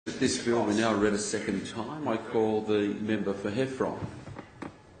This bill we now read a second time. I call the member for Heffron.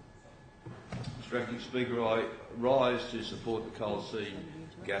 Mr Acting Speaker, I rise to support the coal seam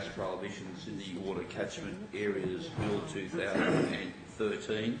gas prohibitions in the water catchment areas Bill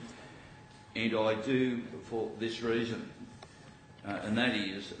 2013, and I do for this reason, and that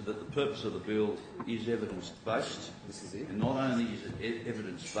is that the purpose of the bill is evidence-based, and not only is it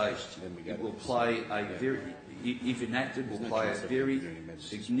evidence-based, it will play a very, if enacted, will play a very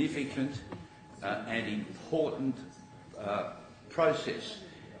significant and important process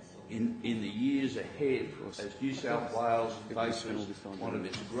in the years ahead as New South Wales faces one of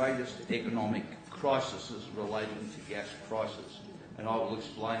its greatest economic crises relating to gas prices. And I will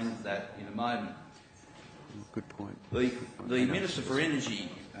explain that in a moment. Good point. The Minister for Energy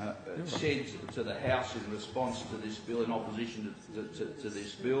said to the House in response to this bill, in opposition to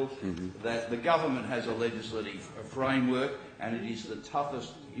this bill, that the government has a legislative framework and it is the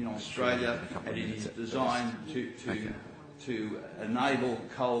toughest in Australia, and it is designed to enable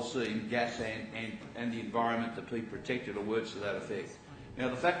coal seam gas and the environment to be protected, or words to that effect. Now,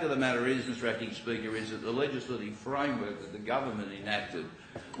 the fact of the matter is, Mr Acting Speaker, is that the legislative framework that the government enacted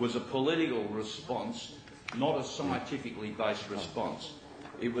was a political response, not a scientifically based response.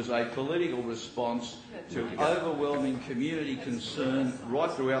 It was a political response to overwhelming community concern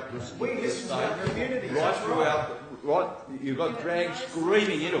right throughout the state, you've got drags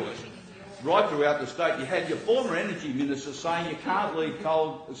screaming into it. Right throughout the state, you had your former energy minister saying you can't leave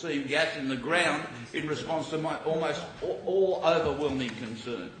coal seam gas in the ground in response to almost all overwhelming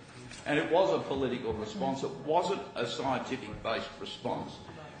concern. And it was a political response, it wasn't a scientific-based response.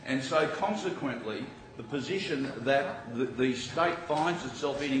 And so consequently, the position that the state finds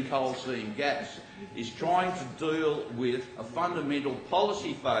itself in coal seam gas is trying to deal with a fundamental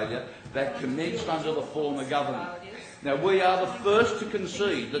policy failure that commenced under the former government. Now, we are the first to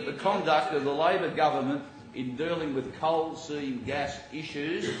concede that the conduct of the Labor government in dealing with coal seam gas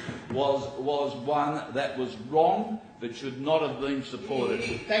issues was one that was wrong, that should not have been supported.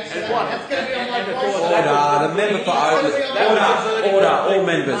 Thanks for that. That's going to be on my Order. The member for Oakley. Order. All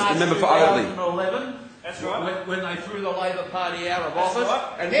members. The member for Oakley. 2011. That's right. When they threw the Labor Party out of office.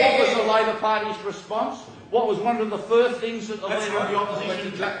 Right. And what was the Labor Party's response? What was one of the first things that the Leader of the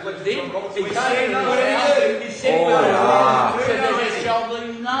Opposition did? He came into the House. He said, there shall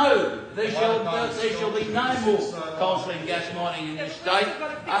be no more coal seam gas mining in this state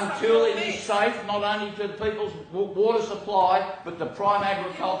until it is safe not only to people's water supply but the prime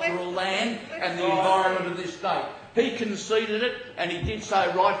agricultural land and the environment of this state. He conceded it, and he did so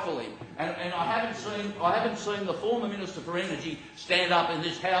rightfully. And I haven't seen the former Minister for Energy stand up in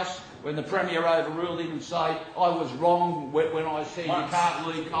this House when the Premier overruled him and say, I was wrong when I said you can't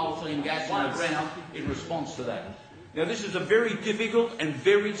leave coal seam gas in the ground in response to that. Now, this is a very difficult and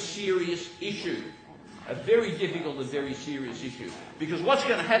very serious issue. A very difficult and very serious issue. Because what's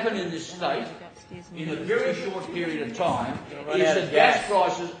going to happen in this state in a very short period of time is that gas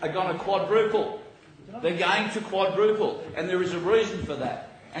prices are going to quadruple. They're going to quadruple, and there is a reason for that.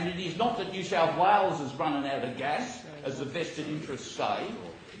 And it is not that New South Wales is running out of gas, as the vested interests say.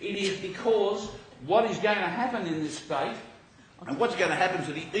 It is because what is going to happen in this state, and what's going to happen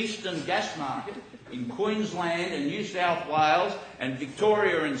to the eastern gas market in Queensland and New South Wales and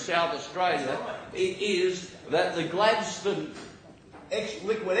Victoria and South Australia, is that the Gladstone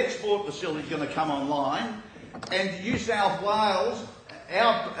liquid export facility is going to come online, and New South Wales,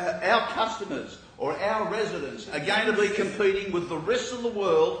 our customers, or our residents, are going to be competing with the rest of the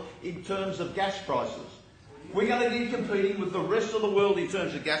world in terms of gas prices. We're going to be competing with the rest of the world in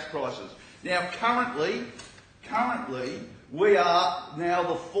terms of gas prices. Now, currently, we are now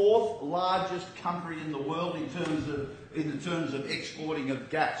the fourth largest country in the world in terms of exporting of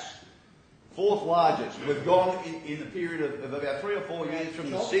gas. Fourth largest. We've gone in a period of about 3 or 4 years from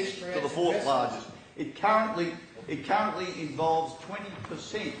the sixth to the fourth largest. It currently involves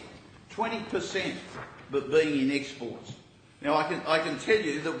 20% but being in exports. Now, I can tell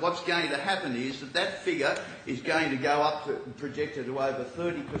you that what's going to happen is that figure is going to go up to, projected to over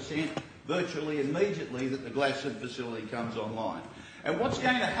 30% virtually immediately that the Gladstone facility comes online. And what's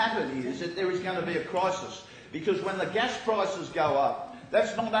going to happen is that there is going to be a crisis, because when the gas prices go up,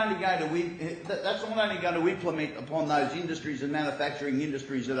 that's not only going to implement upon those industries and manufacturing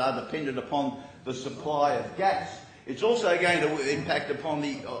industries that are dependent upon the supply of gas. It's also going to impact upon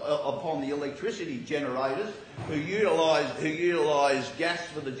the electricity generators who utilise gas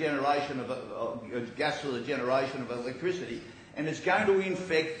for the generation of electricity, and it's going to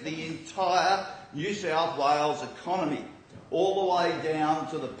infect the entire New South Wales economy, all the way down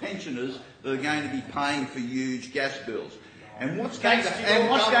to the pensioners that are going to be paying for huge gas bills. And what's going to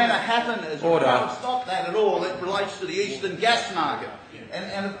happen is we can't stop that at all. It relates to the eastern gas market.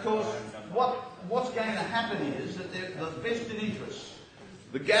 And of course, what's going to happen is that the vested interests,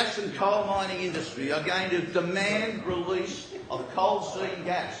 the gas and coal mining industry, are going to demand release of coal seam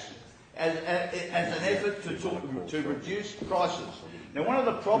gas as an effort to reduce prices. Now, one of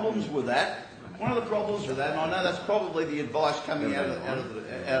the problems with that, and I know that's probably the advice coming out of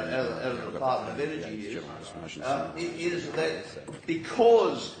the Department of Energy, is that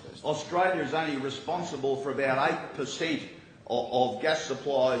because Australia is only responsible for about 8% of gas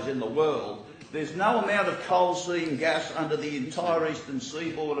supplies in the world, there's no amount of coal seam gas under the entire eastern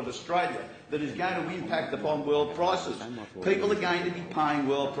seaboard of Australia that is going to impact upon world prices. People are going to be paying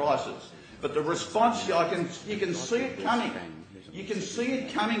world prices. But the response, you can see it coming. You can see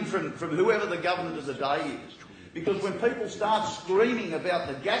it coming from whoever the government of the day is. Because when people start screaming about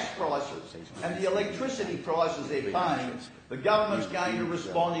the gas prices and the electricity prices they're paying, the government's going to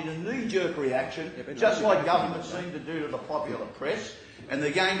respond in a knee-jerk reaction, just like governments seem to do to the popular press, and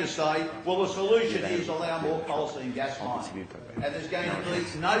they're going to say, well, the solution is allow more coal seam gas mining. And there's going to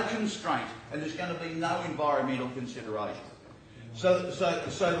be no constraint, and there's going to be no environmental consideration. So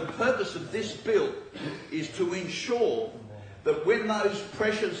the purpose of this bill is to ensure that when those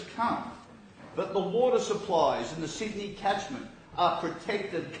pressures come, that the water supplies in the Sydney catchment are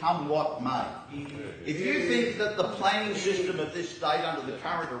protected come what may. If you think that the planning system of this state under the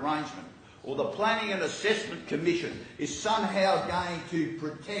current arrangement, or the Planning and Assessment Commission, is somehow going to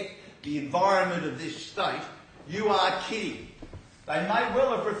protect the environment of this state, you are kidding. They may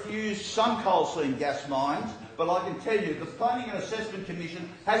well have refused some coal seam gas mines, but I can tell you the Planning and Assessment Commission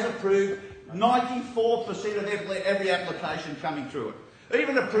has approved 94% of every application coming through it.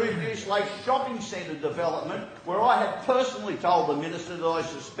 Even approved Goose Lake Shopping Centre development, where I have personally told the Minister that I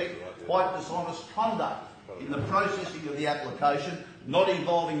suspect quite dishonest conduct in the processing of the application, not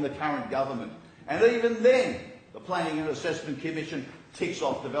involving the current government. And even then, the Planning and Assessment Commission ticks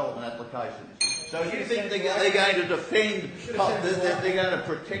off development applications. So if you think they're going to defend, they're going to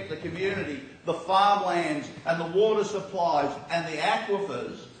protect the community, the farmlands and the water supplies and the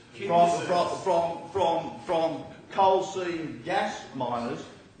aquifers from coal seam gas miners,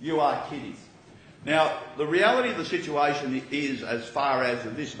 you are kidding. Now, the reality of the situation is, as far as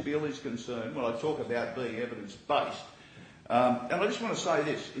this bill is concerned, when I talk about being evidence-based, and I just want to say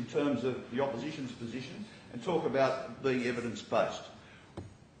this in terms of the opposition's position and talk about being evidence-based.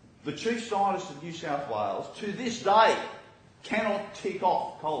 The Chief Scientist of New South Wales, to this day, cannot tick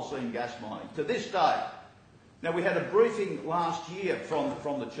off coal seam gas mining. To this day. Now, we had a briefing last year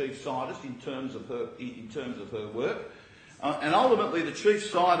from the Chief Scientist in terms of her work, and ultimately the Chief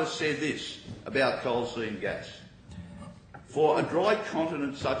Scientist said this about coal seam gas. For a dry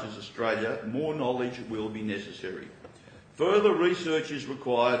continent such as Australia, more knowledge will be necessary. Further research is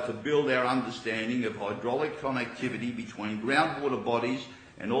required to build our understanding of hydraulic connectivity between groundwater bodies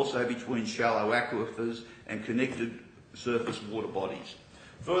and also between shallow aquifers and connected surface water bodies.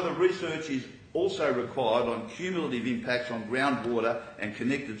 Further research is also required on cumulative impacts on groundwater and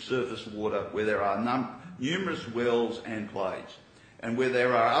connected surface water where there are numerous wells and clays, and where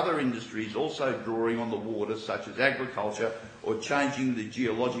there are other industries also drawing on the water, such as agriculture or changing the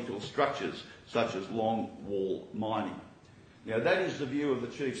geological structures, such as long-wall mining. Now, that is the view of the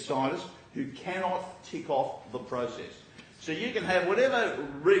Chief Scientist, who cannot tick off the process. So you can have whatever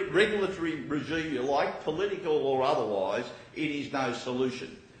regulatory regime you like, political or otherwise, it is no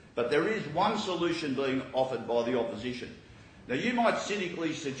solution. But there is one solution being offered by the opposition. Now, you might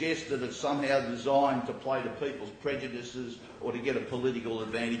cynically suggest that it's somehow designed to play to people's prejudices or to get a political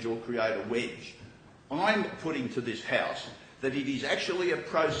advantage or create a wedge. I'm putting to this House that it is actually a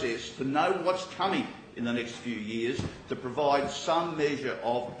process to know what's coming in the next few years to provide some measure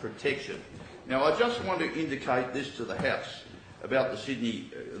of protection. Now, I just want to indicate this to the House about the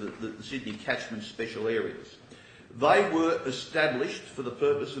Sydney catchment special areas. They were established for the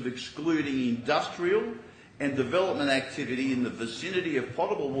purpose of excluding industrial and development activity in the vicinity of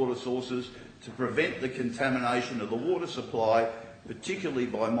potable water sources to prevent the contamination of the water supply, particularly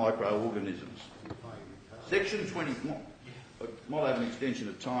by microorganisms. Section 20... Might have an extension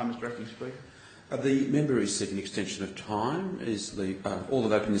of time, Mr Acting Speaker. The member is seeking extension of time. Is the all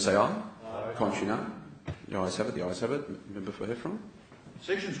of opinion say aye? Aye. Contrary, no. The ayes have it. The ayes have it. Member for Heffron.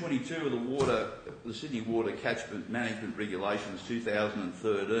 Section 22 of the Sydney Water Catchment Management Regulations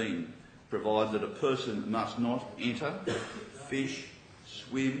 2013 provides that a person must not enter, fish,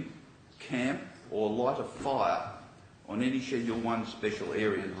 swim, camp or light a fire on any Schedule 1 special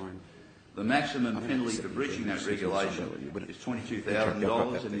area. The maximum penalty for breaching that regulation is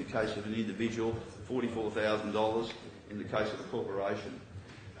 $22,000 in the case of an individual, $44,000 in the case of the corporation.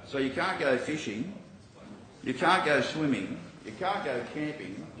 So you can't go fishing, you can't go swimming, you can't go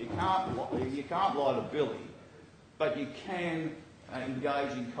camping, you can't light a billy, but you can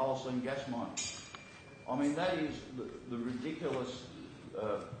engage in coal seam gas mining. I mean, that is the ridiculous.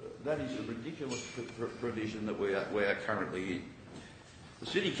 That is a ridiculous provision that we are currently in. The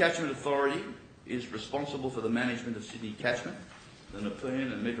City Catchment Authority is responsible for the management of City Catchment, the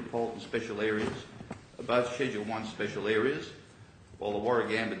Nepean and Metropolitan Special Areas, both Schedule 1 special areas, while the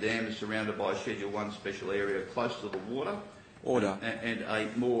Warragamba Dam is surrounded by a Schedule 1 special area close to the water. Order. And a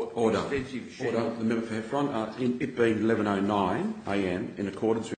more extensive schedule. Order. The member for Heffron, it being 11:09 a.m. in accordance with